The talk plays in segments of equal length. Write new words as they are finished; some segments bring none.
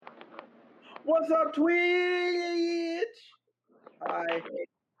What's up, Twitch? Hi.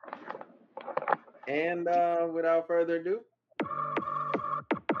 And without further ado,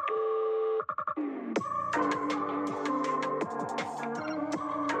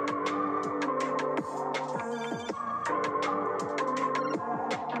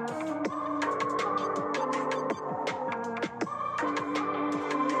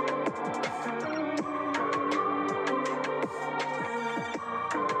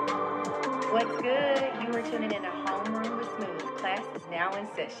 What's good? You are tuning in to Homeroom with Smooth. Class is now in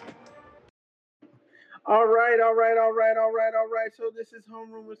session. all right. So this is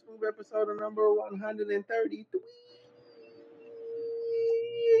Homeroom with Smooth, episode number 133.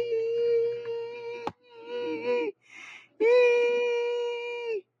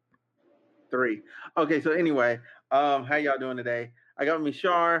 Three. Okay, so anyway, how y'all doing today? I got me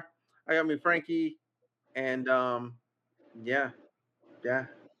Shar, I got me Frankie, and yeah. How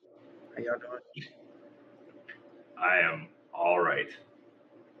y'all doing? I am all right.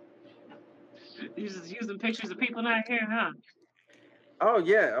 You just using pictures of people not here, huh? Oh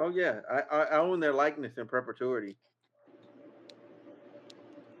yeah. I own their likeness in perpetuity.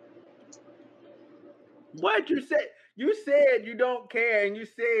 What you said? You said you don't care, and you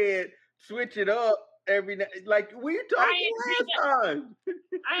said switch it up every night. Like we talked last time.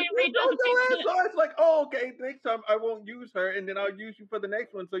 I ain't We read talked nothing. the last time. It's like, oh, okay. Next time I won't use her, and then I'll use you for the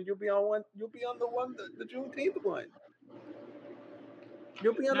next one. So you'll be on one. You'll be on the one, the Juneteenth one.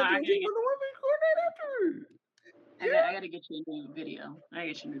 You'll be on the Juneteenth one, the one we recorded after. I gotta get you a new video.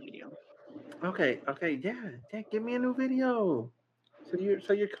 Okay, yeah. Give me a new video.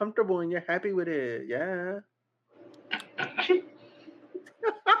 So you're comfortable and you're happy with it. Yeah.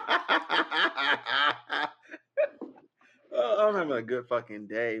 Oh, I'm having a good fucking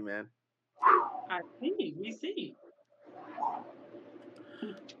day, man. I see. We see.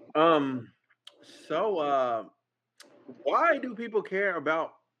 So why do people care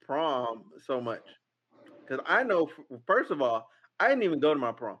about prom so much? Because I know, first of all, I didn't even go to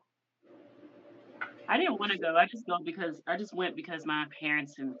my prom. I didn't want to go. I just went because my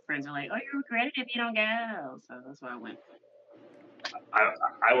parents and friends are like, "Oh, you regret it if you don't go." So that's why I went.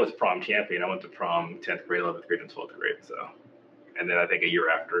 I was prom champion. I went to prom 10th grade, 11th grade, and 12th grade. So, and then I think a year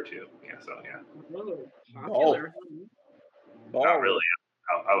after too. Yeah. So yeah. Oh, popular. Not really.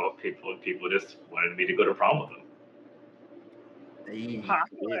 People just wanted me to go to prom with them.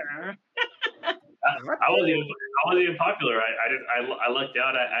 Popular. I wasn't even popular. I lucked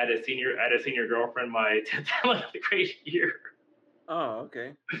out. I had a senior girlfriend my 10th and 11th grade year. Oh,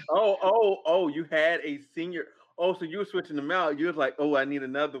 okay. Oh, you had a senior. Oh, so you were switching them out. You was like, oh, I need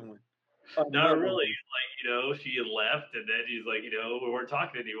another one. Not really. Like, she had left, and then she's like, we weren't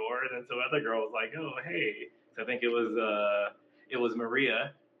talking anymore. And then some other girl was like, oh, hey. So I think it was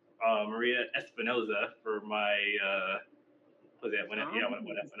Maria Espinoza for my was it when I was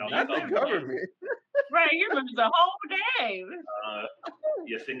that's the government. Right, you remember the whole day.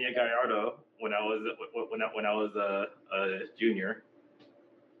 Yesenia Gallardo when I was a junior,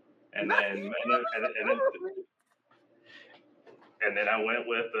 and then I went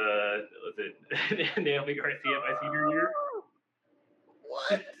with was it Naomi Garcia my senior year.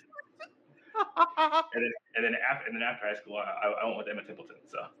 What? and then after high school, I went with Emma Templeton.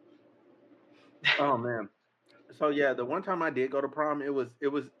 So. Oh man. So yeah, the one time I did go to prom, it was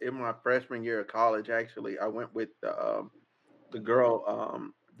in my freshman year of college. Actually, I went with the girl,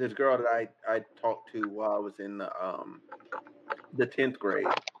 this girl that I talked to while I was in the 10th grade.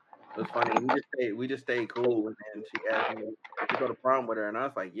 It was funny. We just stayed cool, and then she asked me to go to prom with her, and I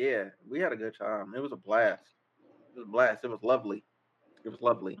was like, yeah, we had a good time. It was a blast. It was lovely. It was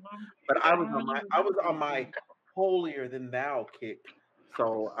lovely. But I was on my holier than thou kick.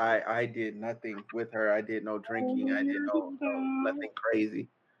 So I did nothing with her. I did no drinking. I did nothing crazy.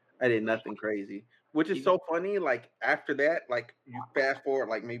 I did nothing crazy. Which is so funny. Like after that, like you fast forward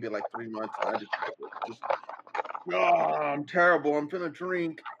like maybe like 3 months, and I just oh, I'm terrible. I'm gonna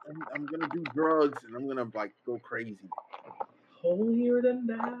drink. I'm gonna do drugs, and I'm gonna like go crazy. Holier than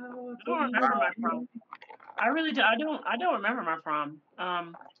thou. I don't remember my prom. I really do. I don't remember my prom.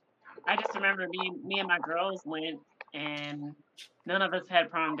 I just remember me and my girls went, and none of us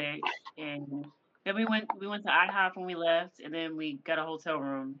had prom dates. And then we went to IHOP when we left, and then we got a hotel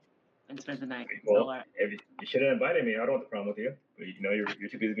room and spent the night. Well, you should have invited me. I don't want the prom with you. But, you're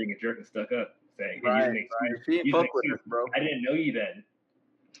too busy being a jerk and stuck up, saying, Right. She ain't fuck with us, bro. I didn't know you then.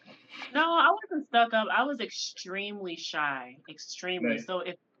 No, I wasn't stuck up. I was extremely shy. Extremely. Nice. So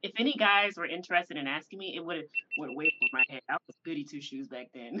if any guys were interested in asking me, it would have went way over my head. I was goody two shoes back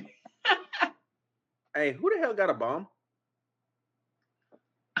then. Hey, who the hell got a bomb?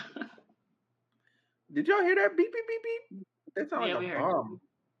 Did y'all hear that beep beep beep beep? That sounded Yeah, like we a heard it. bomb.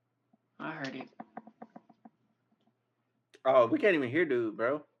 I heard it. Oh, we can't even hear dude,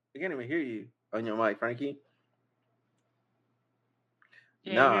 bro. We can't even hear you on your mic, Frankie.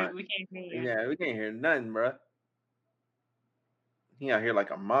 Yeah, Nah, we can't hear you. yeah, we can't hear nothing, bro. He out here like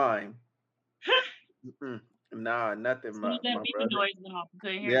a mime. Mm-mm. Nah, nothing, As soon as that my beeping brother. noise went off, we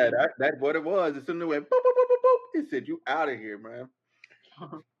couldn't hear Yeah, you. that's what it was. As soon as it went boop boop boop boop boop, it said you out of here, man.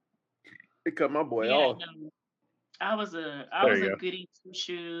 It cut my boy Yeah, off. no. I was a There you go. goody two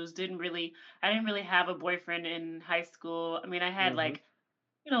shoes. I didn't really have a boyfriend in high school. I mean, I had Hmm. like,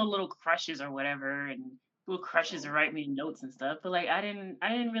 little crushes or whatever, and little crushes to write me notes and stuff. But like, I didn't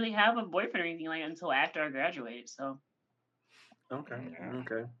really have a boyfriend or anything like until after I graduated. So Okay, Yeah.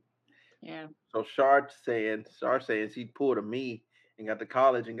 okay. yeah. So Shar saying she pulled a me and got to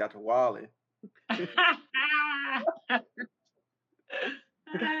college and got to Wally. That's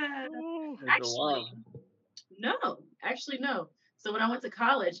a Actually, Wally. actually no. So when I went to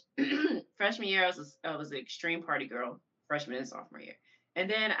college, freshman year, I was an extreme party girl, freshman and sophomore year, and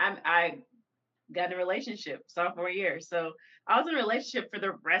then I got in a relationship sophomore year. So I was in a relationship for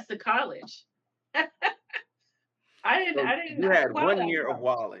the rest of college. So you I didn't had wild one out in year of college.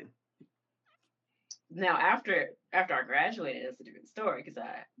 Walling. Now after I graduated, it's a different story because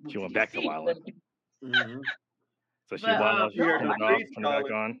I She moved to went back to DC. wilding. Mm-hmm. So she But wild out, You she heard turned them no, it off, streets turned it back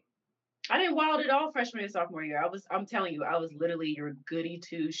calling. on. I didn't wild at all freshman and sophomore year. I'm telling you, I was literally your goody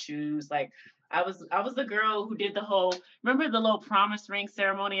two shoes. Like I was the girl who did the whole remember the little promise ring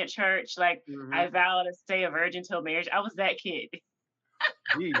ceremony at church? Like Mm-hmm. I vow to stay a virgin till marriage. I was that kid.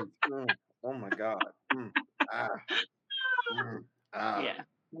 Jeez. Oh my God. Ah. Mm, ah. Yeah. I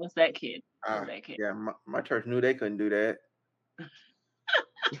was that kid. I was Ah. that kid. Yeah. My church knew they couldn't do that.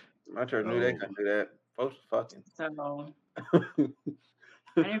 My church knew they Oh, couldn't do that. Folks are fucking. So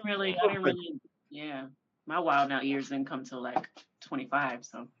I didn't really yeah. My wild out years didn't come till like 25.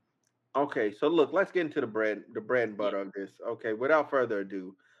 So Okay, so look, let's get into the bread and yeah. butter of this. Okay, without further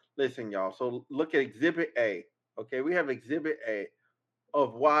ado, listen, y'all. So look at Exhibit A. Okay, we have Exhibit A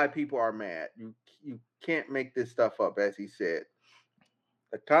of why people are mad. You can't make this stuff up, as he said.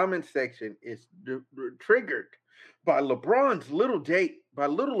 The comment section is triggered by little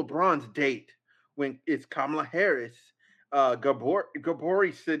LeBron's date when it's Kamala Harris,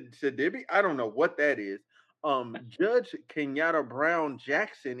 Gabori Sidibe. I don't know what that is. Judge Kenyatta Brown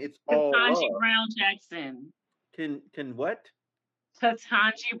Jackson. It's all Katanji love. Brown Jackson. Can what?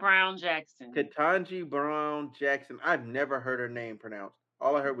 Katanji Brown Jackson. Katanji Brown Jackson. I've never heard her name pronounced.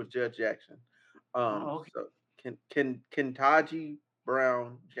 All I heard was Judge Jackson. Oh, okay. So Kentaji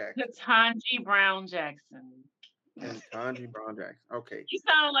Brown Jackson. Katanji Brown Jackson. Kentaji Brown Jackson. Okay, You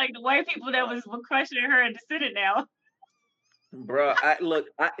sound like the white people that were questioning her in the Senate now. bro.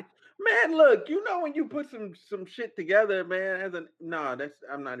 Man, look. You know when you put some shit together, man. As a nah, that's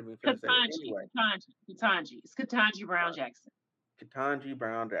I'm not even gonna say that anyway. Katanji. It's Katanji Brown Jackson. Ketanji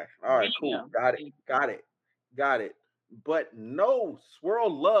Brown Jackson. All There right, you cool. go. Got it. There you Got it. Got it. But no swirl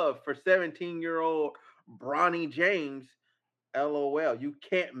love for 17-year-old Bronny James. LOL. You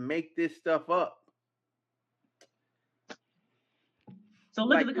can't make this stuff up. So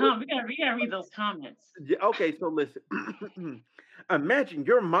look Like, at the comments. We gotta read those comments. okay, so listen. Imagine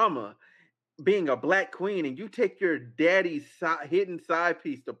your mama being a black queen and you take your daddy's hidden side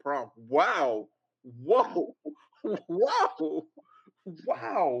piece to prom. Wow. Whoa. Wow.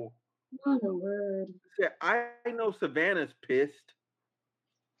 Wow. Oh the word. I know Savannah's pissed.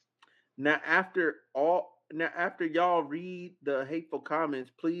 Now after y'all read the hateful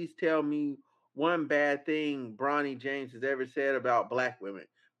comments, please tell me one bad thing Bronny James has ever said about black women.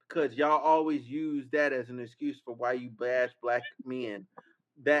 Because y'all always use that as an excuse for why you bash black men.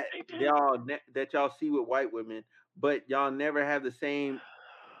 That that y'all see with white women, but y'all never have the same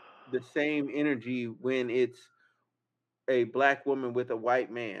energy when it's a black woman with a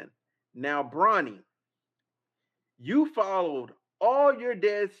white man. Now, Bronny, you followed all your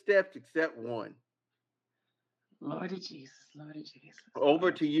dad's steps except one. Lord of Jesus. Lord of Jesus.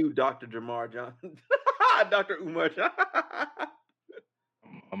 Over to you, Dr. Jamar Johnson. Dr. Umar Johnson.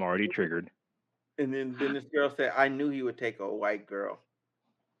 I'm already triggered. And then this girl said, I knew he would take a white girl.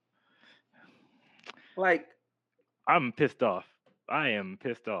 Like, I'm pissed off. I am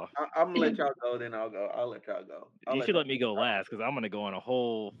pissed off. I'm gonna let y'all go, then I'll go. I'll let y'all go. You should let me go last because I'm gonna go on a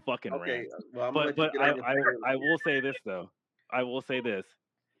whole fucking Okay, rant. well, I'm gonna let you But get on your I will say this though. I will say this.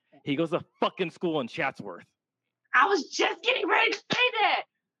 He goes to fucking school in Chatsworth. I was just getting ready to say that.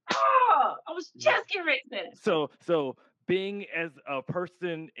 Oh, I was just getting ready to say that. So being as a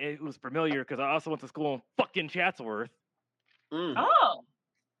person who's familiar, because I also went to school in fucking Chatsworth. Mm. Oh.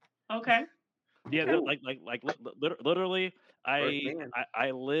 Okay. Yeah, Ooh, literally, firsthand.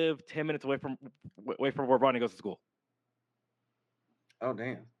 I live 10 minutes away from where Bronny goes to school. Oh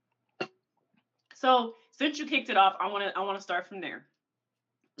damn. So since you kicked it off, I wanna start from there.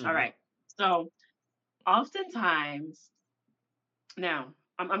 All Mm-hmm. right. So oftentimes now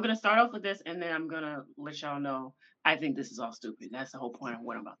I'm gonna start off with this, and then I'm gonna let y'all know I think this is all stupid. That's the whole point of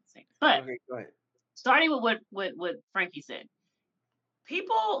what I'm about to say. But Okay, go ahead. starting with what Frankie said,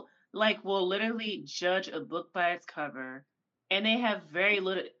 people like will literally judge a book by its cover, and they have very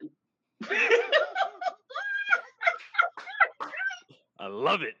little. I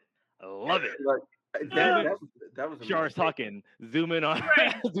love it. I love it. Like Zoom that in. that was that was a Shar's mistake. talking. Zoom in on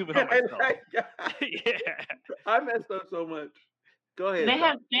Right. zoom in on myself. Like, Yeah. I messed up so much. Go ahead, They Sean.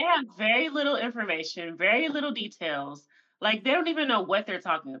 have very little information, very little details. Like they don't even know what they're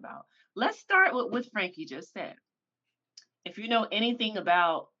talking about. Let's start with what Frankie just said. If you know anything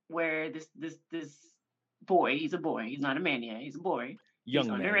about where this boy, he's a boy, he's not a man yet, he's a boy, he's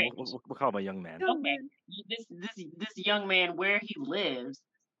Young man. underage. We'll call him a young man. Young Okay, man. this young man where he lives,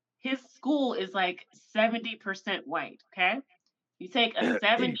 his school is like 70% white. Okay, you take a 85.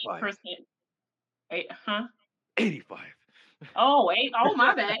 70%, huh? 85. Oh, wait. Oh,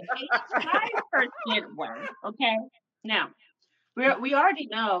 my bad. 85% white. Okay. Now, we already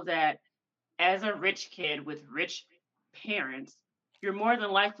know that as a rich kid with rich parents, you're more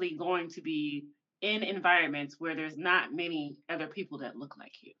than likely going to be in environments where there's not many other people that look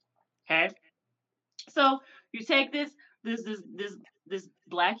like you. Okay. So you take this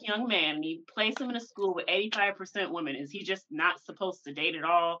black young man and you place him in a school with 85% women. Is he just not supposed to date at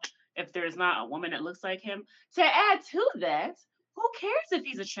all if there's not a woman that looks like him? To add to that, who cares if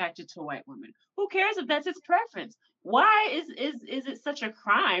he's attracted to a white woman? Who cares if that's his preference? Why is it such a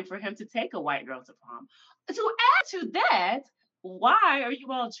crime for him to take a white girl to prom? To add to that, why are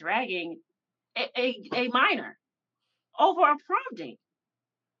you all dragging a minor over a prom date?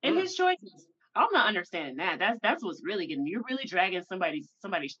 And Mm, his choices. I'm not understanding that. That's what's really getting me. You're really dragging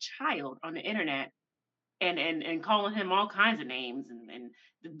somebody's child on the internet and calling him all kinds of names and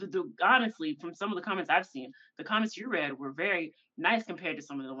honestly, from some of the comments I've seen, the comments you read were very nice compared to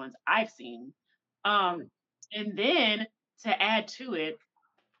some of the ones I've seen. mm. Um, and then to add to it,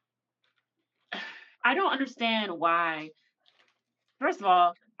 I don't understand why. First of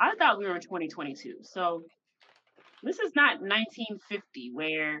all, I thought we were in 2022, so this is not 1950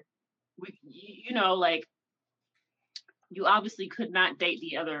 where like you obviously could not date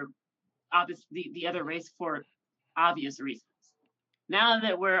the other race for obvious reasons. Now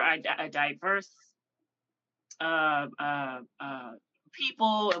that we're a diverse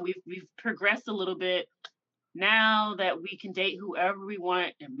people and we've progressed a little bit, now that we can date whoever we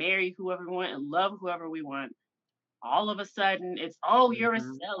want and marry whoever we want and love whoever we want, all of a sudden it's, oh, you're a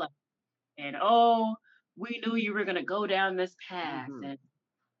Mhm, seller, and oh, we knew you were gonna go down this path, mhm, and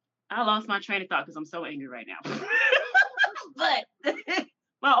I lost my train of thought because I'm so angry right now. But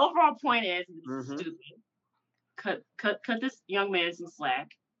my overall point is this is mhm. stupid. Cut this young man some slack.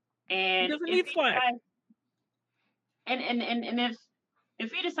 He And doesn't if need he slack. decides, and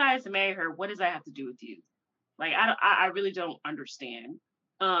if he decides to marry her, what does that have to do with you? Like I really don't understand.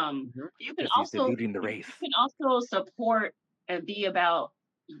 Mhm. You can Because he's also diluting the you race. can also support and be about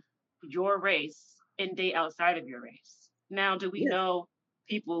your race and date outside of your race. Now, do we Yes. know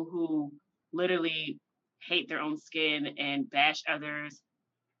people who literally hate their own skin and bash others?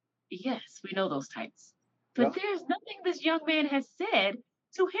 Yes, we know those types. But Yeah. there's nothing this young man has said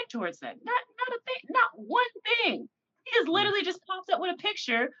to hint towards that. Not a thing, not one thing. He has Mm. literally just popped up with a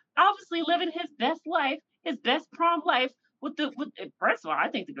picture, obviously living his best life, his best prom life with first of all, I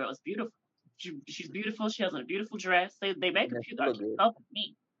think the girl is beautiful. She's beautiful. She has on a beautiful dress. They make Yeah, a she look cute good. couple to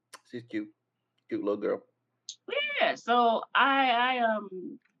me. She's cute. Cute little girl. Yeah. So I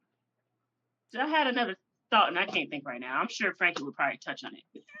had another thought and I can't think right now. I'm sure Frankie would probably touch on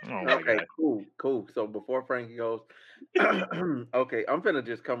it. Oh my Okay, god. cool. So before Frankie goes, okay, I'm finna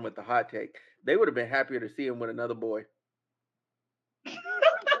just come with the hot take. They would have been happier to see him with another boy.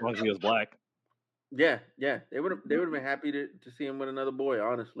 As long as he was black. Yeah. They would have been happy to see him with another boy,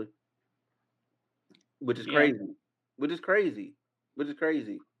 honestly. Which is Yeah. crazy. Which is crazy. Which is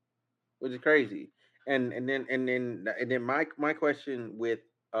crazy. Which is crazy. And then my question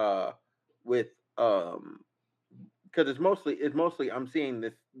uh with because it's mostly I'm seeing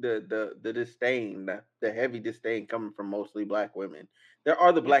this the disdain, the heavy disdain coming from mostly black women. Yes. There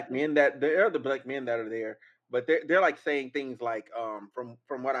are the black men that are there, but they're like saying things like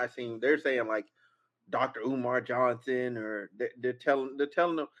from what I've seen, they're saying like Dr. Umar Johnson, or they're telling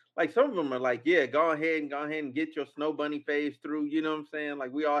them, like, some of them are like, yeah, go ahead and get your snow bunny phase through. You know what I'm saying?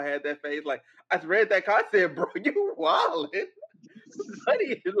 Like, we all had that phase. Like, I read that. I said, bro, you wildin'.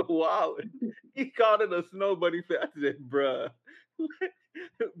 Buddy is wildin'. He called it a snow bunny phase. I said, bruh.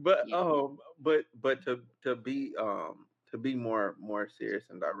 but Yeah. to be more serious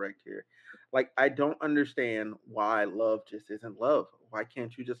and direct here, like, I don't understand why love just isn't love. Why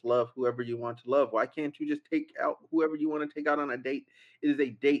can't you just love whoever you want to love? Why can't you just take out whoever you want to take out on a date? It is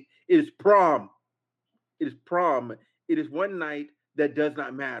a date. It is prom. It is prom. It is one night that does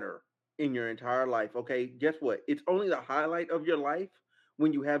not matter in your entire life. Okay, guess what? It's only the highlight of your life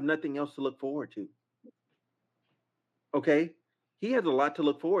when you have nothing else to look forward to. Okay, he has a lot to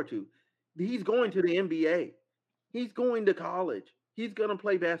look forward to. He's going to the NBA. He's going to college. He's going to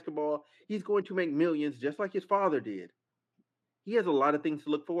play basketball. He's going to make millions just like his father did. He has a lot of things to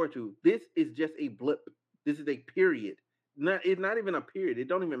look forward to. This is just a blip. This is a period. It's not even a period. It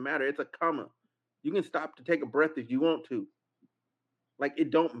don't even matter. It's a comma. You can stop to take a breath if you want to. Like, it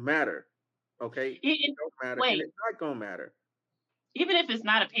don't matter. Okay? It don't matter. And Wait, it's not gonna matter. even if it's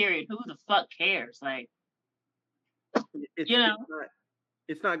not a period, who the fuck cares? Like, It's you know,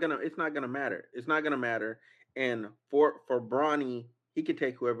 it's not it's not gonna matter. It's not gonna matter. And for Bronny, he can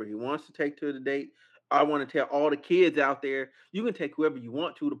take whoever he wants to take to the date. I want to tell all the kids out there, you can take whoever you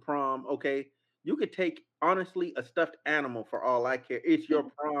want to the prom. Okay, you could take, honestly, a stuffed animal for all I care. It's your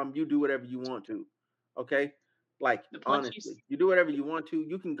prom. You do whatever you want to. Okay, like, the plushies. honestly, you do whatever you want to.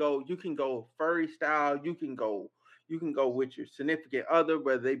 You can go. You can go furry style. You can go. You can go with your significant other,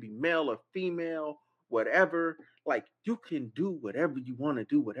 whether they be male or female, whatever. Like, you can do whatever you want to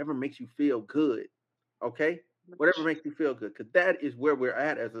do, whatever makes you feel good. Okay? Whatever makes you feel good. Because that is where we're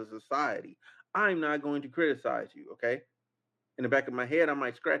at as a society. I'm not going to criticize you. Okay? In the back of my head, I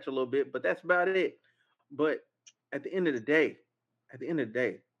might scratch a little bit, but that's about it. But at the end of the day, at the end of the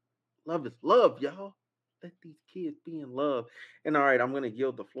day, love is love, y'all. Let these kids be in love. And all right, I'm going to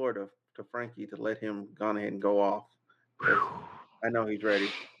yield the floor to Frankie to let him go ahead and go off. I know he's ready.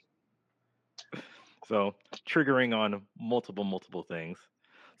 So triggering on multiple things.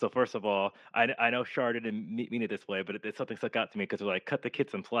 So first of all, I know Shar didn't mean it this way, but it's something stuck out to me because they're like, cut the kid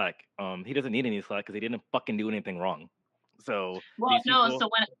some slack. He doesn't need any slack because he didn't fucking do anything wrong. So Well, these no. people. So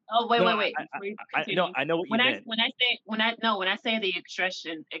wait, No, wait, wait. Before you no, continue, I know what you meant. when I say the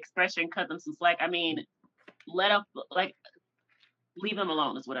expression cut them some slack, I mean let up, like, leave them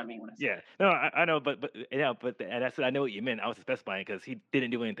alone is what I mean when I say. Yeah, no, I know, but yeah, but and that's I know what you meant. I was specifying because he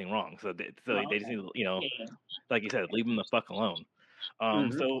didn't do anything wrong, so Oh, they just okay. need to, Yeah. like you said, leave him the fuck alone.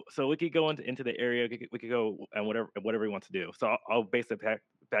 Mm-hmm. So we could go into the area. We could go and whatever he wants to do. So I'll base the fact,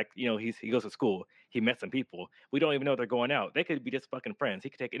 he goes to school. He met some people. We don't even know they're going out. They could be just fucking friends. He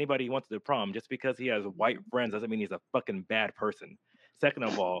could take anybody he wants to the prom. Just because he has white friends doesn't mean he's a fucking bad person. Second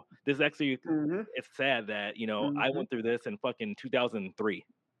of all, this is actually, Mm-hmm. it's sad that I Mm-hmm. went through this in fucking 2003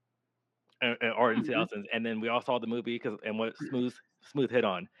 or in Mhm. 2000s, and then we all saw the movie and what Smooth hit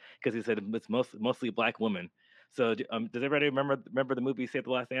on because he said it's mostly black women. So does everybody remember the movie Save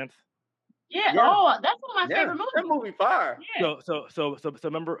the Last Dance? Yeah. Yeah. Oh, that's one of my Yeah. favorite That movies. movie fire. Yeah. So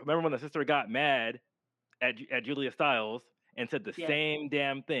remember when the sister got mad at Julia Stiles and said the Yeah. same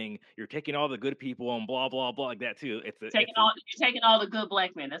damn thing? You're taking all the good people and blah blah blah like that too. You're taking all the good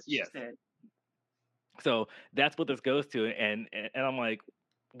black men. That's what she Yes. said. So that's what this goes to, and I'm like,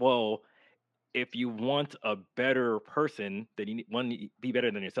 well, if you want a better person, then you need to be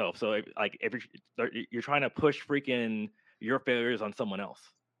better than yourself. So if you're trying to push freaking your failures on someone else,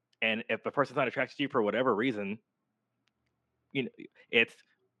 and if a person's not attracted to you for whatever reason, you know, it's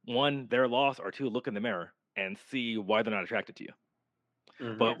one, their loss, or two, look in the mirror and see why they're not attracted to you.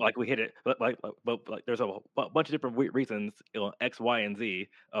 Mm-hmm. But like we hit it, but there's a bunch of different reasons, X, Y, and Z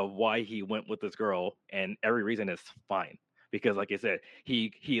of why he went with this girl, and every reason is fine. Because, like I said,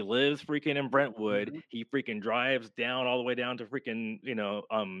 he lives freaking in Brentwood. Mm-hmm. He freaking drives down all the way down to freaking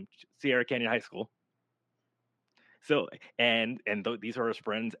Sierra Canyon High School. So these are his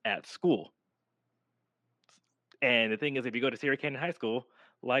friends at school. And the thing is, if you go to Sierra Canyon High School,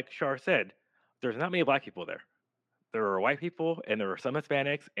 like Shar said, there's not many black people there. There are white people and there are some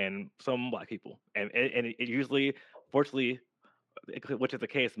Hispanics and some black people. And it usually, fortunately, which is the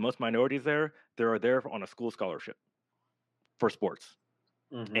case, most minorities they're there on a school scholarship for sports.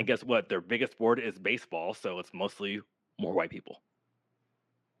 Mm-hmm. And guess what? Their biggest sport is baseball, so it's mostly more white people.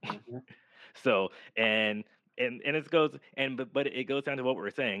 Mm-hmm. So and it goes but it goes down to what we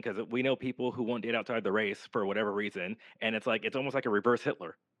were saying, because we know people who won't date outside the race for whatever reason, and it's almost like a reverse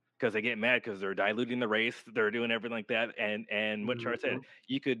Hitler. because they get mad because they're diluting the race, they're doing everything like that. And what Char said,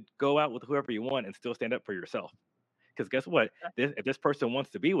 you could go out with whoever you want and still stand up for yourself. Because guess what? If this person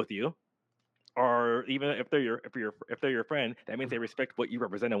wants to be with you, or even if they're your friend, that means they respect what you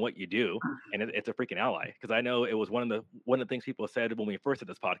represent and what you do, and it's a freaking ally. Because I know it was one of the things people said when we first did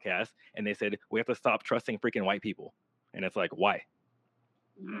this podcast, and they said we have to stop trusting freaking white people, and it's like, why?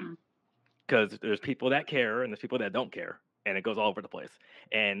 Because there's people that care and there's people that don't care, and it goes all over the place.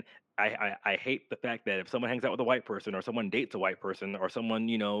 And I hate the fact that if someone hangs out with a white person, or someone dates a white person, or someone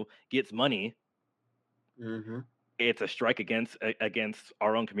gets money, it's a strike against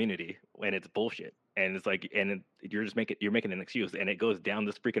our own community, and it's bullshit. And it's like, you're making an excuse, and it goes down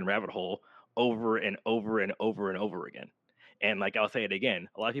this freaking rabbit hole over and over and over and over again. And like, I'll say it again,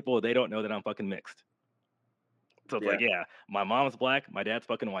 a lot of people, they don't know that I'm fucking mixed. So it's like, yeah, my mom's black, my dad's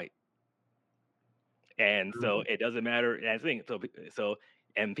fucking white. And so it doesn't matter. And I think so,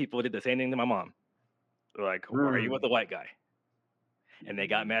 and people did the same thing to my mom. They're like, why are you with the white guy? And they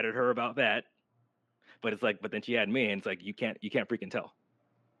got mad at her about that. But it's like, but then she had me, and it's like, you can't freaking tell.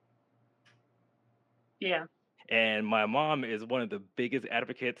 Yeah. And my mom is one of the biggest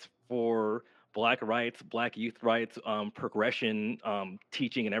advocates for Black rights, Black youth rights, progression,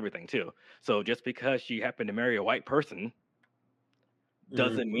 teaching, and everything too. So just because she happened to marry a white person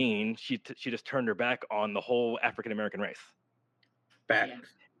doesn't mean she just turned her back on the whole African American race. Facts.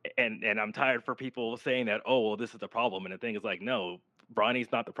 And I'm tired for people saying that, oh, well, this is the problem. And the thing is like, no,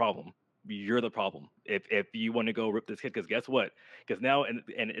 Bronny's not the problem. You're the problem. If you want to go rip this kid, because guess what? Because now, and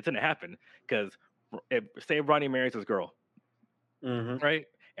it's going to happen, because say Bronny marries this girl, right?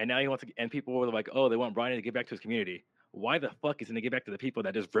 And now he wants to, and people were like, oh, they want Bronny to get back to his community. Why the fuck is he going to get back to the people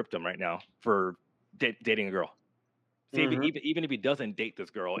that just ripped him right now for dating a girl? See, even if he doesn't date this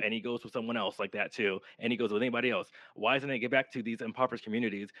girl and he goes with someone else like that too, and he goes with anybody else, why doesn't he get back to these impoverished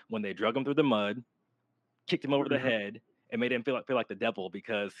communities when they drug him through the mud, kicked him over the head, and made him feel like the devil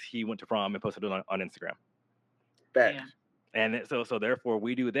because he went to prom and posted it on Instagram? Facts. Yeah. And so therefore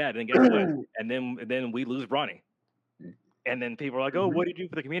we do that, and guess what? And then we lose Bronny. And then people are like, oh, what do you do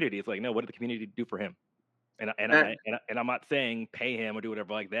for the community? It's like, no, what did the community do for him? And I'm not saying pay him or do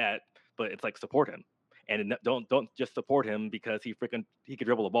whatever like that, but it's like, support him. And don't just support him because he could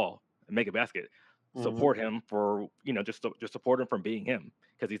dribble a ball and make a basket. Support him for just support him from being him,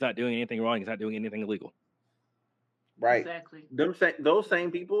 because he's not doing anything wrong. He's not doing anything illegal. Right. Exactly. Those same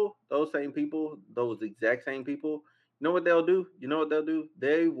people, those exact same people. You know what they'll do?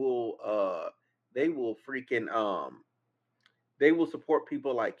 They will freaking they will support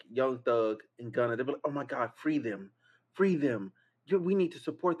people like Young Thug and Gunna. They'll be like, oh my God, free them, free them. We need to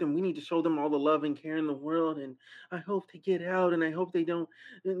support them. We need to show them all the love and care in the world. And I hope they get out. And I hope they don't.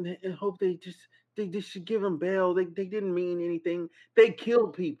 And I hope they just should give them bail. They didn't mean anything. They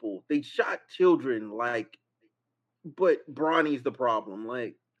killed people. They shot children. Like, but Bronny's the problem.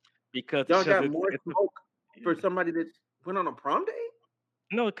 Like, because y'all got more smoke for somebody that went on a prom date.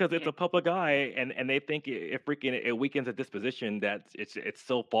 No, because it's a public eye, and they think it freaking it weakens a disposition that it's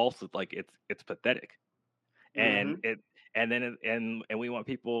so false. It's like it's pathetic, and and we want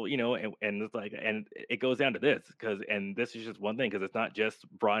people, and it's like, and it goes down to this, and this is just one thing, because it's not just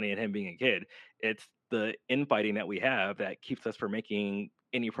Bronny and him being a kid. It's the infighting that we have that keeps us from making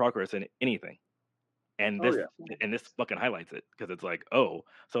any progress in anything. And this fucking highlights it, because it's like, oh,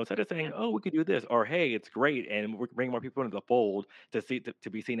 so instead of saying, oh, we could do this, or hey, it's great, and we're bringing more people into the fold to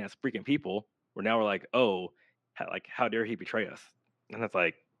be seen as freaking people, we're like, oh, how dare he betray us? And it's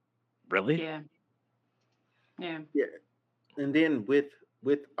like, really? Yeah. And then with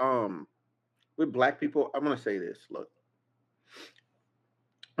Black people, I'm gonna say this. Look,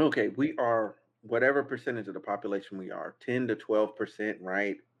 okay, we are whatever percentage of the population we are, 10 to 12%,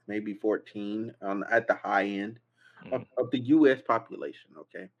 right? Maybe 14 at the high end of the U.S. population.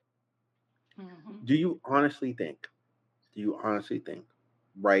 Okay. Do you honestly think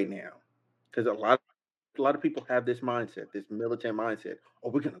right now? Because a lot of people have this mindset, this militant mindset. Oh,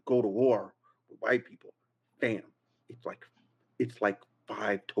 we're gonna go to war with white people. Bam! It's like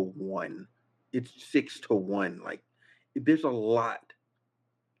 5 to 1. It's 6 to 1. Like, there's a lot.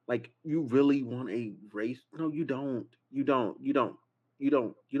 Like, you really want a race? No, you don't. You don't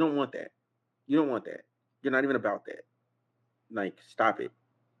want that. You don't want that. You're not even about that. Like, stop it.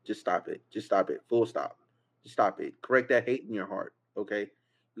 Just stop it. Just stop it. Full stop. Just stop it. Correct that hate in your heart. Okay.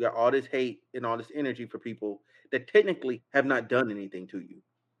 You got all this hate and all this energy for people that technically have not done anything to you.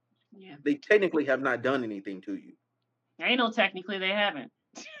 Yeah. They technically have not done anything to you. Ain't no technically they haven't.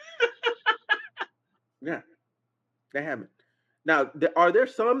 Yeah, they haven't. Now, are there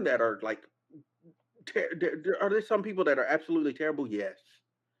some that are like? Are there some people that are absolutely terrible? Yes.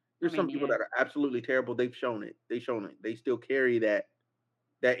 There's some people yeah. that are absolutely terrible. They've shown it. They still carry that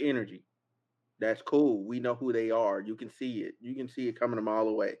energy. That's cool. We know who they are. You can see it. You can see it coming a mile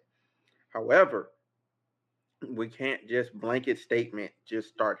away. However, we can't just blanket statement just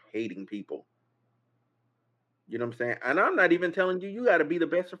start hating people. You know what I'm saying? And I'm not even telling you you got to be the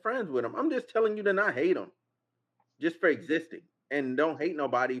best of friends with them. I'm just telling you to not hate them just for existing, and don't hate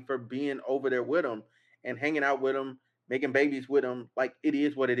nobody for being over there with them and hanging out with them, making babies with them. Like, it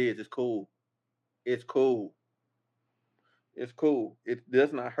is what it is. It's cool. It's cool. It's cool. It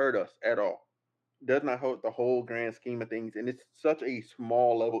does not hurt us at all. Does not hurt the whole grand scheme of things. And it's such a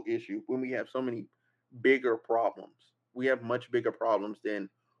small level issue when we have so many bigger problems. We have much bigger problems than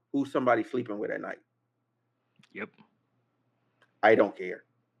who somebody sleeping with at night. Yep. I don't care.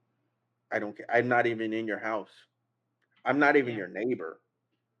 I don't care. I'm not even in your house. I'm not even Yeah. your neighbor.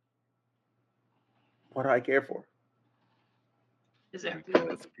 What do I care for? Is it?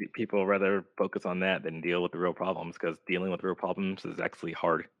 Because people rather focus on that than deal with the real problems. Because dealing with real problems is actually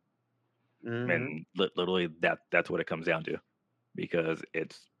hard, Mm-hmm. and literally that's what it comes down to. Because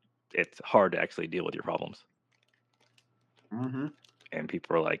it's hard to actually deal with your problems, Mm-hmm. and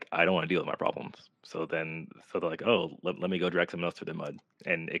people are like, I don't want to deal with my problems. So they're like, oh, let me go drag someone else through the mud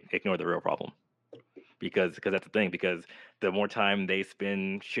and ignore the real problem. Because that's the thing. Because the more time they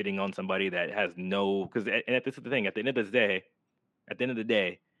spend shitting on somebody that has no, because and this is the thing. At the end of the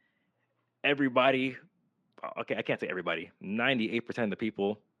day, everybody. Okay, I can't say everybody. 98% of the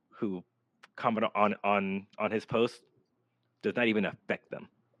people who comment on his post does not even affect them.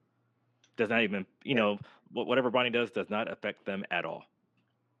 Does not even, Yeah. whatever Bronny does not affect them at all.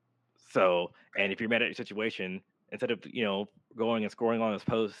 So, and if you're mad at your situation, instead of going and scoring on his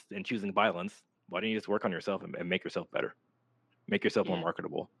post and choosing violence, why don't you just work on yourself and make yourself better, make yourself more Yeah.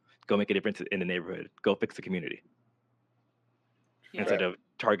 marketable, go make a difference in the neighborhood, go fix the community, Yeah. instead of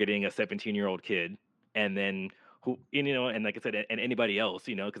targeting a 17-year-old kid and then and like I said, and anybody else,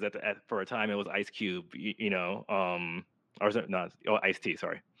 because for a time it was Ice Cube, or was it not? Oh, Ice T,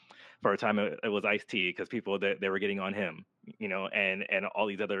 sorry. For a time it was Ice T because people that they were getting on him, and all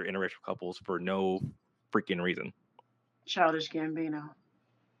these other interracial couples for no freaking reason. Childish Gambino.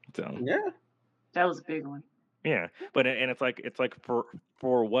 So Yeah. That was a big one. yeah, but and it's like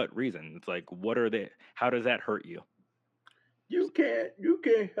for what reason? It's like, what are they? How does that hurt you? You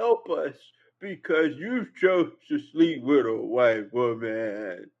can't help us because you chose to sleep with a white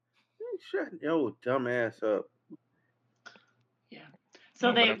woman. Shut your dumb ass up. Yeah.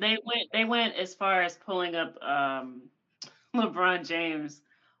 So No, but they went as far as pulling up LeBron James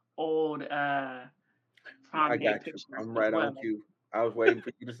old I prom date got you. pictures I'm as right on well. cue. I was waiting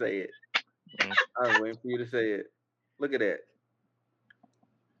for you to say it. mm, I was waiting for you to say it. Look at that.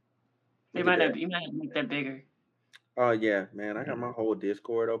 They Look at might that. have you might have to make that bigger. Oh yeah, man. I got mm, my whole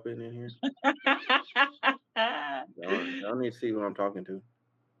Discord open in here. Y'all need to see who I'm talking to.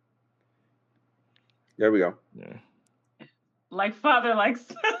 There we go. yeah, Like father likes.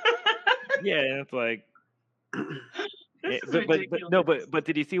 yeah, and it's like, This is but no, ridiculous. but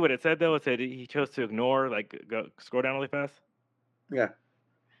did you see what it said though? It said he chose to ignore. Like, go scroll down really fast. Yeah.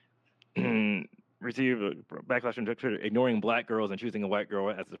 Receive a backlash from Twitter, ignoring black girls and choosing a white girl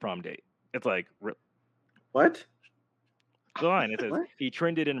as the prom date. It's like, What? the line. It says What? he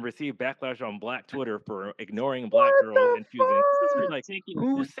trended and received backlash on Black Twitter for ignoring black What girls the and choosing. This is It's fuck? like, who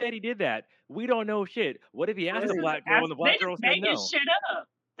ridiculous. said he did that? We don't know shit. What if he asked This a Right. is black girl and the they black girl just said making no? shit up.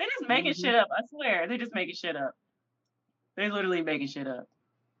 They just making Mm-hmm. shit up. I swear, they just making shit up. They literally making shit up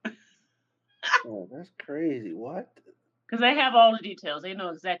Oh, that's crazy. What? because they have all the details. They know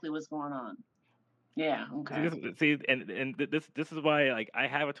exactly what's going on. Yeah. Okay. This is why, like, I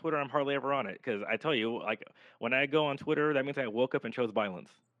have a Twitter. I'm hardly ever on it because I tell you, like, when I go on Twitter, that means I woke up and chose violence.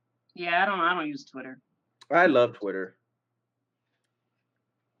 Yeah. I don't use Twitter. I love Twitter.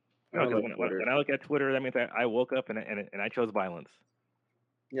 I No, because love when Twitter. I look at Twitter, that means I woke up and I chose violence.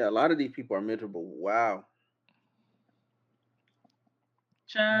 Yeah, a lot of these people are miserable. Wow.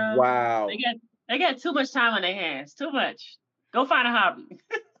 Child, they Wow. got they got too much time on their hands. Too much. Go find a hobby.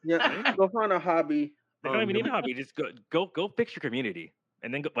 Yeah, Yeah. go find a hobby. They don't even Your need a hobby. Just go fix your community,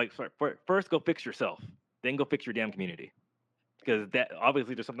 and then go, like, first go fix yourself, then go fix your damn community, because that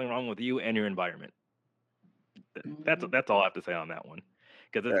obviously there's something wrong with you and your environment. Mhm. That's all I have to say on that one,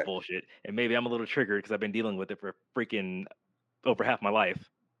 because it's facts. bullshit. And maybe I'm a little triggered because I've been dealing with it for freaking over half my life.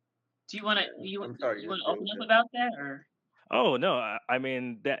 Do you want to I'm sorry you you want have to to deal open with up it. about that or? Oh no, I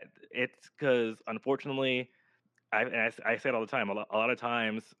mean that it's because unfortunately, I say it all the time. A lot of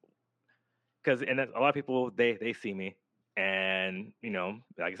times, because a lot of people they see me, and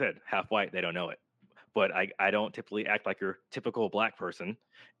like I said, half white, they don't know it. but I don't typically act like your typical black person,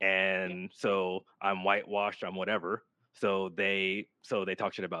 and so I'm whitewashed, I'm whatever. So they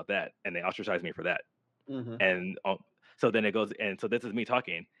talk shit about that, and they ostracize me for that. Mm-hmm. And so then it goes, and so this is me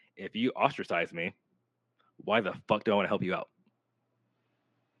talking. If you ostracize me, why the fuck do I want to help you out?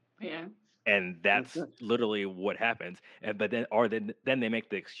 Yeah. And that's literally what happens. And but then they make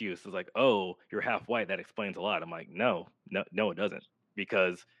the excuse. It's like, oh, you're half white. That explains a lot. I'm like, no, it doesn't.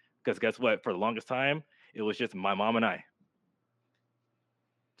 Because guess what? For the longest time, it was just my mom and I.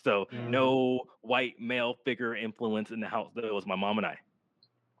 So Mm-hmm. no white male figure influence in the house. It was my mom and I.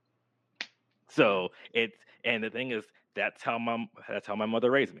 So it's and the thing is, that's how my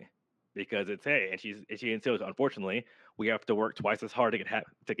mother raised me, because it's hey, and she instills. Unfortunately, we have to work twice as hard to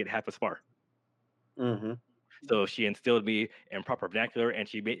get half as far. Mm-hmm. So she instilled me in proper vernacular, and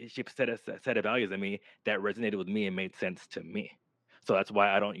she set a set of values in me that resonated with me and made sense to me. So that's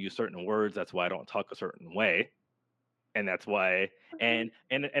why I don't use certain words. That's why I don't talk a certain way, and that's why. And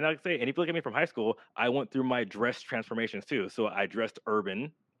I'd say, and if you look at me from high school, I went through my dress transformations too. So I dressed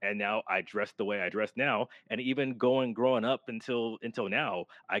urban, and now I dress the way I dress now. And even growing up until now,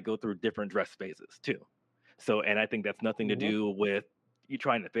 I go through different dress phases too. So, and I think that's nothing to Mm-hmm. do with you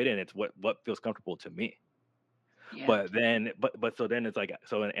trying to fit in. It's what feels comfortable to me. Yeah. But so then it's like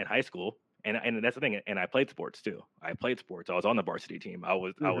so in high school, and that's the thing. And I played sports too. I played sports. I was on the varsity team. I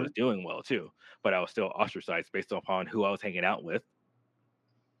was doing well too, but I was still ostracized based upon who I was hanging out with,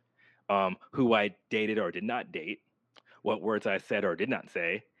 who I dated or did not date, what words I said or did not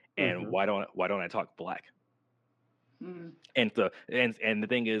say, and Mm-hmm. why don't I talk black? Mm. And the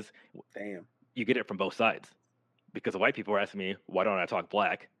thing is, Damn. you get it from both sides, because the white people are asking me why don't I talk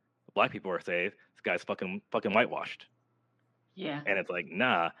black. Black people are saying this guy's fucking whitewashed. Yeah. And it's like,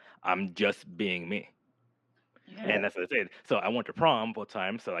 nah, I'm just being me. Yeah. And that's what I said. So I went to prom both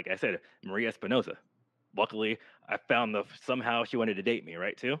times. So like I said, Maria Espinosa. Luckily, I found somehow she wanted to date me,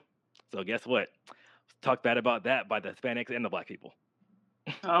 right too. So guess what? Talked bad about that by the Hispanics and the black people,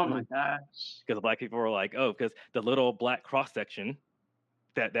 Oh Mm-hmm. my gosh. because the black people were like, oh, because the little black cross section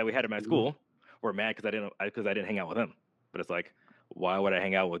that we had in my school were mad because I didn't hang out with them. But it's like, why would I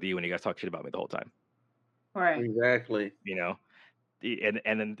hang out with you when you guys talk shit about me the whole time? Right. Exactly. You know, and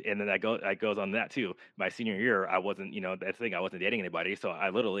then I goes on that too. My senior year, I wasn't, that's the thing, I wasn't dating anybody. So I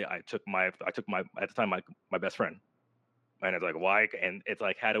took my at the time my best friend, and it's like, why? And it's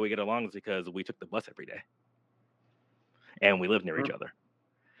like, how do we get along? It's because we took the bus every day, and we lived near each other.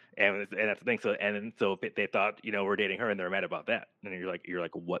 And that's the thing. So so they thought we're dating her, and they're mad about that. And you're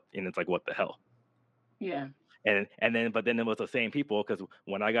like what? And it's like, what the hell? Yeah. But then it was the same people, because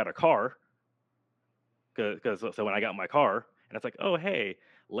when I got a car, because so when I got my car, and it's like, oh hey,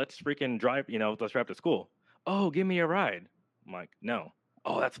 let's freaking drive, let's drive to school. Oh, give me a ride. I'm like, no.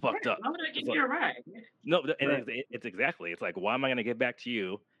 Oh, that's Right. fucked up. Why would I give It's you like, a ride? no, and Right. it's exactly. It's like, why am I gonna get back to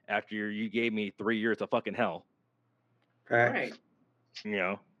you after you gave me 3 years of fucking hell? Facts. Right. You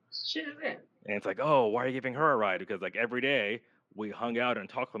know. Shit is that. And it's like, oh, why are you giving her a ride? Because like every day we hung out and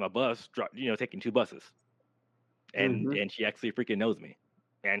talked on the bus, taking 2 buses, Mm-hmm. and she actually freaking knows me,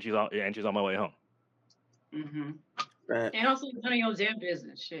 and she's on my way home. Mm-hmm. Facts. And also, it's none of your damn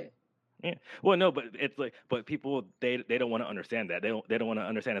business. Shit. Yeah. Well, no, but it's like, but people they don't want to understand that. They don't want to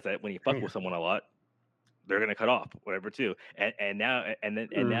understand is that when you fuck Damn. with someone a lot, they're gonna cut off whatever too. And now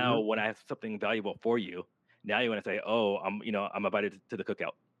Mm-hmm. when I have something valuable for you, now you want to say, oh, I'm invited to the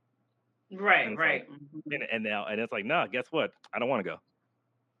cookout, and Right. it's like, Right. Mm-hmm. and it's like, nah, guess what? I don't want to go.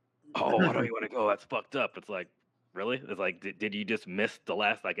 Oh, why don't you want to go? That's fucked up. It's like, really? It's like, did you just miss the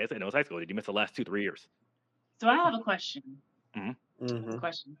last? Like I said, it was high school. Did you miss the last 2 3 years? So I have a question. Mm-hmm.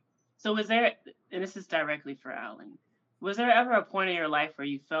 Question. So was there, and this is directly for Alan, was there ever a point in your life where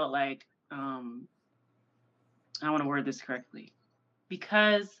you felt like, I want to word this correctly,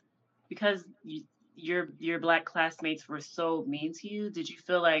 because your black classmates were so mean to you, did you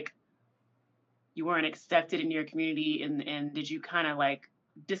feel like you weren't accepted in your community, and did you kind of like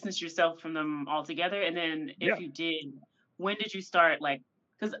distance yourself from them altogether? And then Yeah. if you did, when did you start like,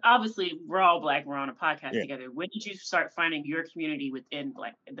 because obviously we're all black, we're on a podcast Yeah. together. When did you start finding your community within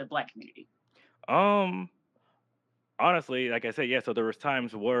the black community? Honestly, like I said, yeah. So there was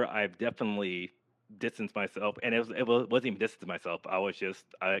times where I've definitely distanced myself, and wasn't even distance myself. I was just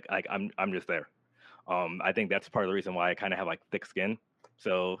I'm just there. I think that's part of the reason why I kind of have like thick skin.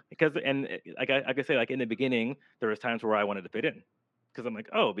 So because like I say, like in the beginning, there was times where I wanted to fit in, because I'm like,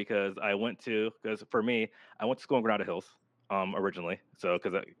 oh, because for me, I went to school in Granada Hills, originally. So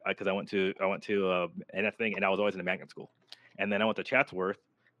because I went to and that's the thing, and I was always in a magnet school, and then I went to Chatsworth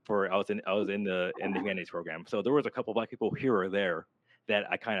I was in the humanities program. So there was a couple black people here or there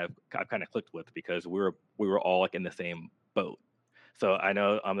that I kind of clicked with because we were all like in the same boat. So I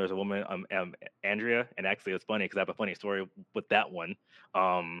know there's a woman Andrea, and actually it's funny because I have a funny story with that one,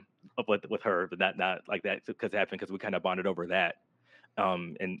 with her, but not like that because it happened because we kind of bonded over that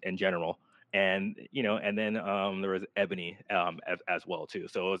in general. And and then there was Ebony as well too.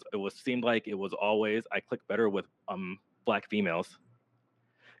 So it was seemed like it was always I clicked better with black females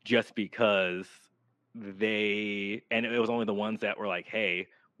just because and it was only the ones that were like, hey,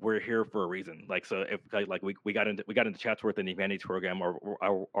 we're here for a reason. Like, so if like we got into Chatsworth in the humanities program,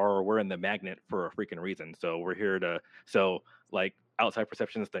 or we're in the magnet for a freaking reason. So we're here to like outside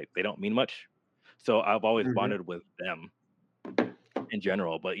perceptions they don't mean much. So I've always Mhm. bonded with them in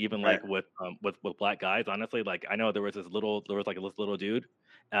general. But even Right. like with black guys, honestly, like I know there was like this little dude,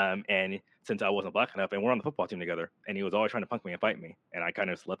 and since I wasn't black enough, and we're on the football team together, and he was always trying to punk me and fight me, and I kind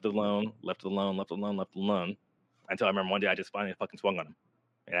of just left it alone, left it alone, left it alone, left it alone, until I remember one day I just finally fucking swung on him,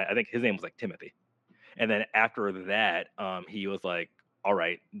 and I think his name was like Timothy. And then after that, he was like, all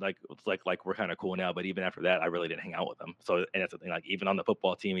right, like it's like we're kind of cool now. But even after that, I really didn't hang out with him. So, and that's the thing. Like even on the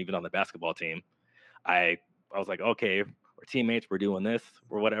football team, even on the basketball team, I I was like, okay, we're teammates, we're doing this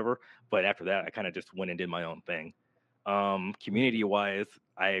or whatever. But after that, I kind of just went and did my own thing. Community wise,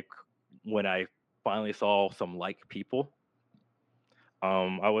 when I finally saw some like people,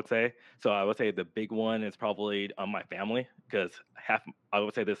 I would say the big one is probably my family because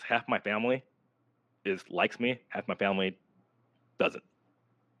half my family is likes me, half my family doesn't.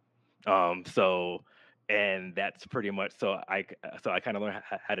 So, and that's pretty much so I kind of learned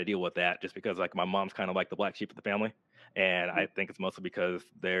how to deal with that just because like my mom's kind of like the black sheep of the family, and I think it's mostly because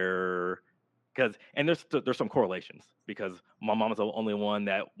and there's some correlations because my mom's the only one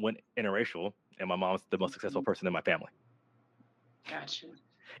that went interracial, and my mom's the most successful person in my family. Gotcha.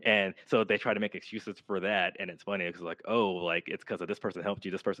 And so they try to make excuses for that, and it's funny because like, oh, like it's because of this person helped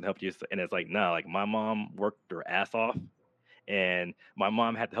you, and it's like, no, like my mom worked her ass off, and my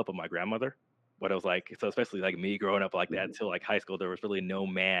mom had the help of my grandmother. But it was like, so especially like me growing up like that till like high school, there was really no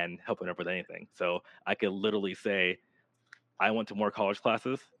man helping her with anything. So I could literally say I went to more college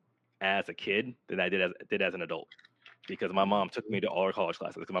classes as a kid than I did as an adult because my mom took me to all her college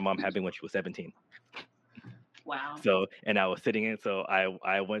classes because my mom had me when she was 17. Wow. So, and I was sitting in, so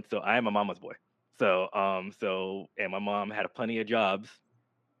I went, so I am a mama's boy. And my mom had plenty of jobs.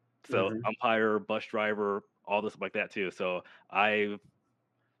 So Mhm. umpire, bus driver, all this like that too. I, and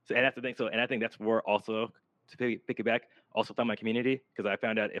that's the thing. And I think that's where also to pick it back, also found my community because I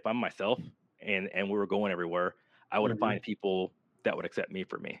found out if I'm myself and we were going everywhere, I would Mhm. find people that would accept me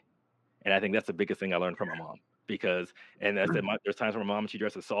for me. And I think that's the biggest thing I learned from my mom because, and that's it. There's times where my mom she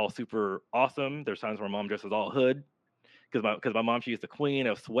dresses all super awesome. There's times where my mom dresses all hood because my mom she's the queen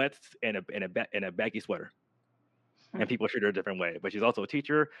of sweats and a baggy sweater, and people treat her a different way. But she's also a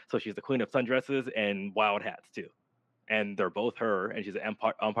teacher, so she's the queen of sundresses and wild hats too. And they're both her, and she's an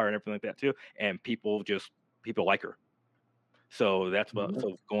umpire and everything like that too. And people like her. So that's what. Mhm.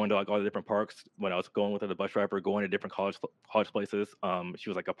 So going to like all the different parks when I was going with her, the bus driver, going to different college places. She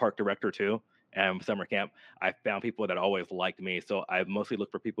was like a park director too, and summer camp. I found people that always liked me. So I mostly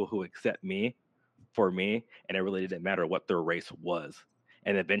look for people who accept me for me, and it really didn't matter what their race was.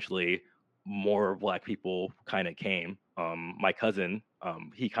 And eventually, more black people kind of came. My cousin,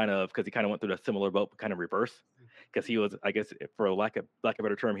 he kind of because he kind of went through a similar boat, but kind of reverse, because he was, I guess, for lack of a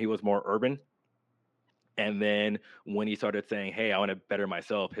better term, he was more urban. And then when he started saying, "Hey, I want to better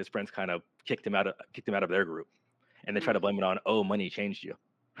myself," his friends kind of kicked him out of their group, and they try to blame it on, "Oh, money changed you."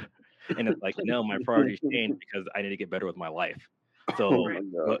 And it's like, no, my priorities changed because I need to get better with my life. Oh So, my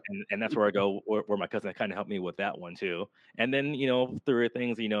Right. god. and that's where I go, where my cousin kind of helped me with that one too. And then, through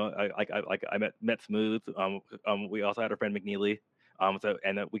things, I met Smooth. We also had our friend McNeely.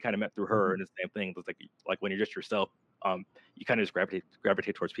 We kind of met through her, and the same thing. It's like when you're just yourself, you kind of just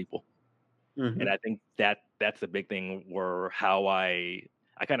gravitate towards people. And Mhm. I think that's a big thing where how I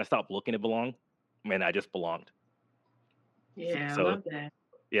kind of stopped looking to belong, and I just belonged. Yeah, I So love that.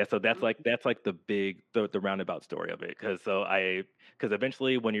 yeah, so that's like the roundabout story of it. Because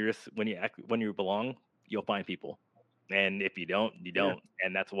eventually when you belong, you'll find people, and if you don't, you Yeah. don't.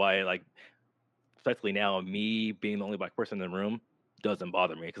 And that's why like especially now me being the only black person in the room doesn't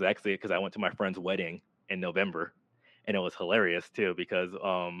bother me because I went to my friend's wedding in November, and it was hilarious too because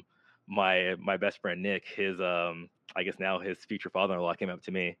my best friend Nick, his I guess now his future father-in-law came up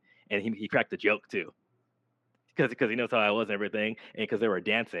to me, and he cracked a joke too because he knows how I was and everything, and because they were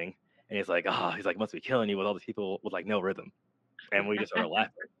dancing, and he's like, must be killing you with all these people with like no rhythm, and we just started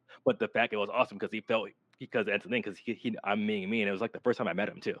laughing. But the fact it was awesome because that's the thing because I'm being me, and it was like the first time I met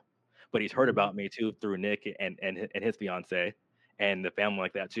him too. But he's heard Mhm. about me too through Nick and his fiance, and the family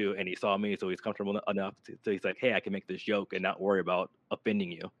like that too. And he saw me, so he's comfortable enough so he's like, hey, I can make this joke and not worry about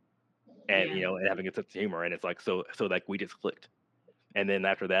offending you, and Yeah. and having a sense of humor. And it's like so like we just clicked. And then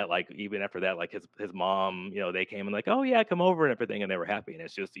after that, like even after that, like his mom, they came and like, oh yeah, come over and everything, and they were happy. And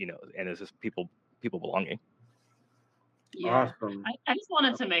it's just and it's just people belonging. Yeah. Awesome. I just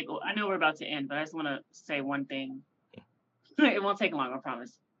wanted to make, I know we're about to end, but I just want to say one thing. It won't take long, I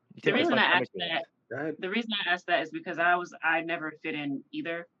promise. You The take as reason much I time as asked you that, want. the reason I asked that is because I never fit in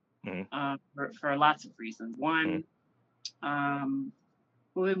either, Mhm. for lots of reasons. One, when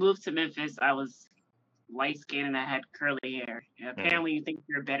we moved to Memphis, I was light skinned and I had curly hair. And apparently, you think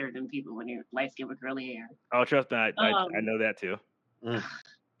you're better than people when you're light skinned with curly hair. Oh, trust me, I Um, know that too. Mm.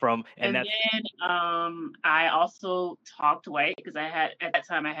 and That's then I also talked white because at that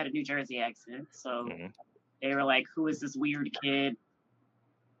time I had a New Jersey accent. So they were like, "Who is this weird kid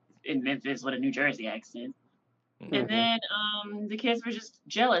in Memphis with a New Jersey accent?" And then the kids were just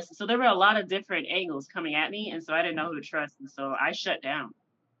jealous. So there were a lot of different angles coming at me, and so I didn't know who to trust. And so I shut down.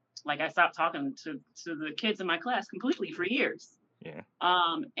 Like I stopped talking to the kids in my class completely for years. yeah.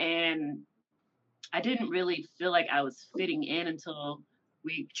 And I didn't really feel like I was fitting in until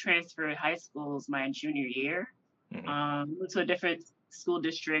we transferred high schools my junior year. Went to a different school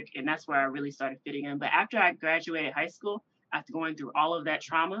district, and that's where I really started fitting in. But after I graduated high school, after going through all of that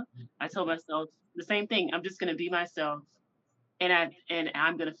trauma, I told myself the same thing. I'm just gonna be myself, and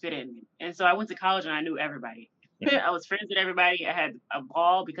I'm gonna fit in. And so I went to college, and I knew everybody. I was friends with everybody. I had a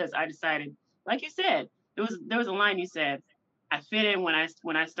ball because I decided, like you said, there was a line you said, I fit in when I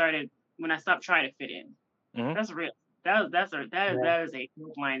stopped trying to fit in. Mhm. That's real. That is a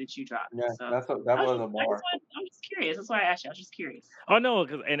good line that you dropped. Yeah, So that was a more. I'm just curious. That's why I asked you. I was just curious. Oh no,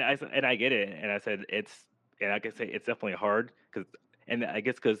 because and I get it, and I said and I can say it's definitely hard and I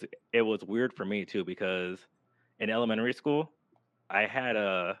guess because it was weird for me too because in elementary school I had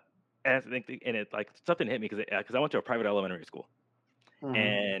and I think and it like something hit me because I went to a private elementary school,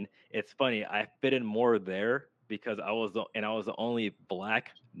 and it's funny I fit in more there because I was the only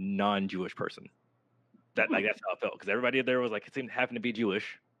black non-Jewish person. That's how it felt because everybody there was like it seemed to happen to be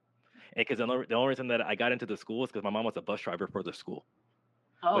Jewish, and because the only reason that I got into the school is because my mom was a bus driver for the school.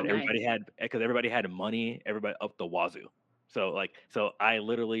 Oh, But nice. everybody had money, everybody up the wazoo. So I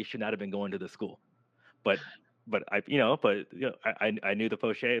literally should not have been going to the school. But I knew the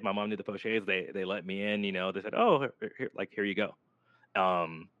Pochets. My mom knew the Pochets. They let me in. They said, oh, here you go.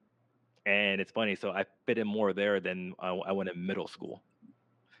 Um, and it's funny. So I fit in more there than I went in middle school.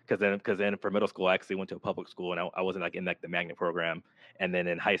 Because then for middle school, I actually went to a public school, and I wasn't like in like the magnet program. And then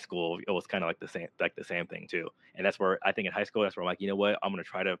in high school, it was kind of like the same thing too. And that's where I think in high school, that's where I'm like, you know what, I'm gonna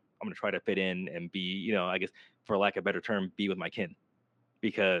try to fit in and be, I guess for lack of a better term, be with my kin.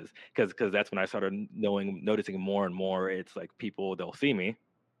 Because that's when I started noticing more and more. It's like people, they'll see me,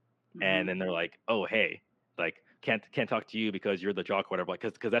 and then they're like, oh hey, like can't talk to you because you're the jock or whatever. Like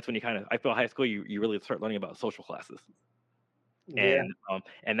because that's when you kind of, I feel high school, you really start learning about social classes. Yeah.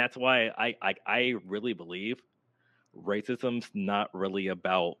 And that's why I really believe racism's not really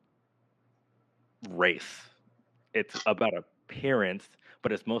about race. It's about appearance,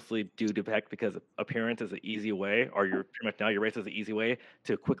 but it's mostly due to fact because appearance is an easy way, or your pretty much now your race is an easy way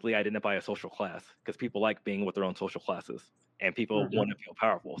to quickly identify a social class because people like being with their own social classes and people want to feel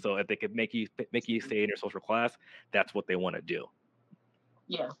powerful. So if they could make you stay in your social class, that's what they want to do.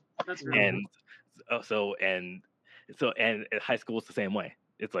 Yeah, that's real. And and high school is the same way.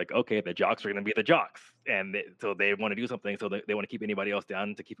 It's like, okay, the jocks are going to be the jocks, and so they want to do something, so they want to keep anybody else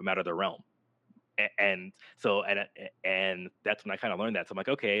down to keep them out of their realm. And so and that's when I kind of learned that. So I'm like,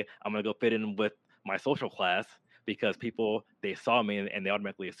 okay, I'm gonna go fit in with my social class because people, they saw me and they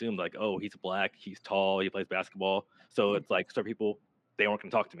automatically assumed like, oh, he's black, he's tall, he plays basketball. So it's like, so people, they weren't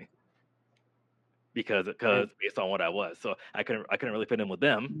gonna talk to me because based on what I was. So I couldn't really fit in with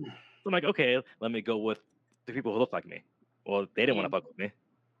them. So I'm like, okay, let me go with the people who look like me. Well, they didn't want to fuck with me.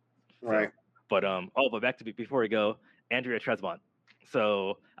 Right. So, but back to before we go, Andrea Tresmont.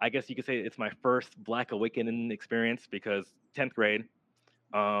 So I guess you could say it's my first Black awakening experience because 10th grade,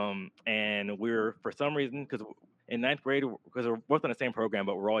 and we're for some reason because in ninth grade because we're both in the same program,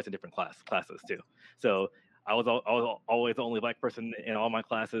 but we're always in different classes too. So I was always the only Black person in all my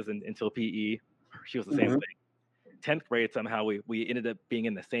classes until PE. She was the same thing. 10th grade somehow we ended up being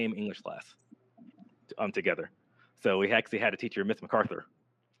in the same English class together. So we actually had a teacher, Miss MacArthur,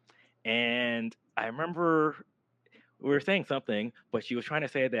 and I remember we were saying something, but she was trying to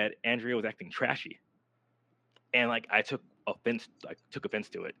say that Andrea was acting trashy, and like I took offense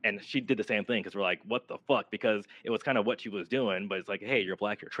to it, and she did the same thing because we're like, what the fuck? Because it was kind of what she was doing, but it's like, hey, you're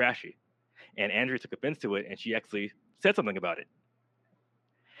Black, you're trashy, and Andrea took offense to it, and she actually said something about it,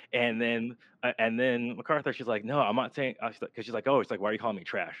 And then MacArthur, she's like, no, I'm not saying, because she's like, oh, it's like, why are you calling me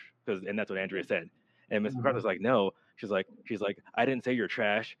trash? And that's what Andrea said. And Miss MacArthur's like, no, she's like, I didn't say you're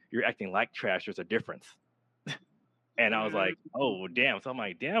trash. You're acting like trash. There's a difference. And I was like, oh damn. So I'm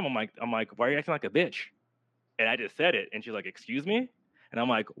like, damn. I'm like, why are you acting like a bitch? And I just said it, and she's like, excuse me? And I'm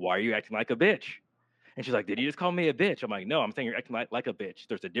like, why are you acting like a bitch? And she's like, did you just call me a bitch? I'm like, no, I'm saying you're acting like a bitch.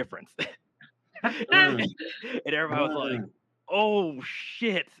 There's a difference. And everybody was like, oh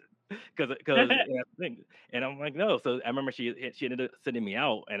shit. Because and I'm like, no. So I remember she ended up sending me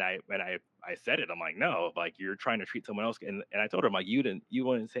out, and I said it. I'm like, no, like you're trying to treat someone else, and I told her, I'm like, you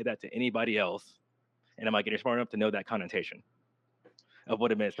wouldn't say that to anybody else, and I'm like, you're smart enough to know that connotation of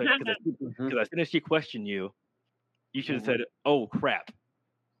what it meant. Because as soon as she questioned you, you should have said, oh crap,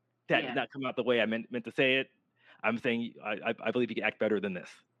 that did not come out the way I meant to say it. I'm saying I believe you can act better than this.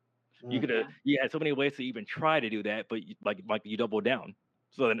 You could have. You had so many ways to even try to do that, but you doubled down.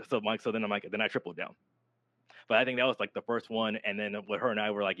 So then I'm like, then I tripled down. But I think that was like the first one, and then with her and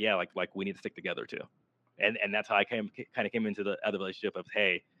I were like, yeah, like we need to stick together too, and that's how I kind of came into the other relationship of,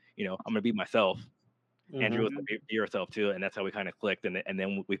 hey, I'm gonna be myself. Andrew was be yourself too, and that's how we kind of clicked, and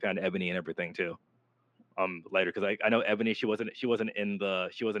then we found Ebony and everything too. Later, because I know Ebony, she wasn't in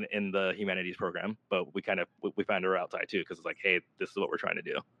the humanities program, but we found her outside too, because it's like, hey, this is what we're trying to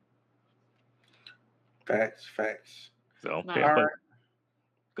do. Facts. So Nice. yeah, but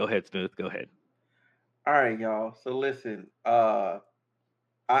go ahead, Smooth. Go ahead. All right, y'all. So listen, I'm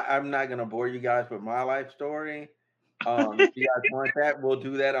not gonna bore you guys with my life story. If you guys want that, we'll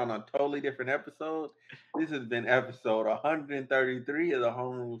do that on a totally different episode. This has been episode 133 of the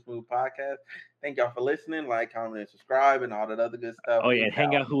Home Rule Smooth podcast. Thank y'all for listening. Like, comment, and subscribe, and all that other good stuff. Oh yeah, and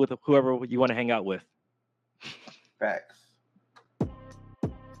hang out with whoever you want to hang out with. Facts.